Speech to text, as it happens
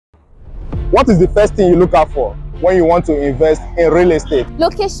What is the first thing you look out for when you want to invest in real estate?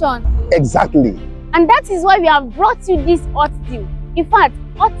 Location. Exactly. And that is why we have brought you this hot deal. In fact,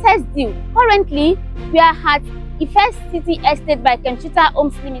 hottest deal. Currently, we are at Ife City Estate by Computer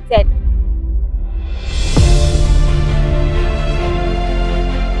Homes Limited.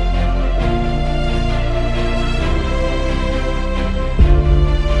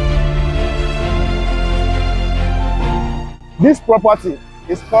 This property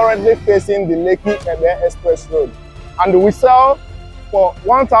is currently facing the Lekki-Epe Express Road, and we sell for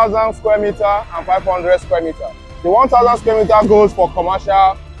 1,000 square meter and 500 square meter. The 1,000 square meter goes for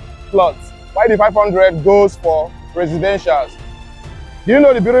commercial plots, while the 500 goes for residentials. Do you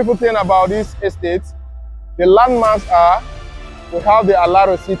know the beautiful thing about this estate? The landmarks are, we have the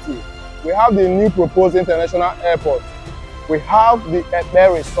Alaro City, we have the new proposed international airport, we have the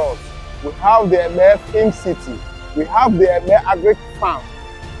Epe Resort, we have the Epe City, we have the Epe Agri Farm.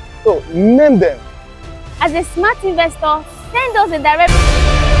 So name them. As a smart investor, send us a direct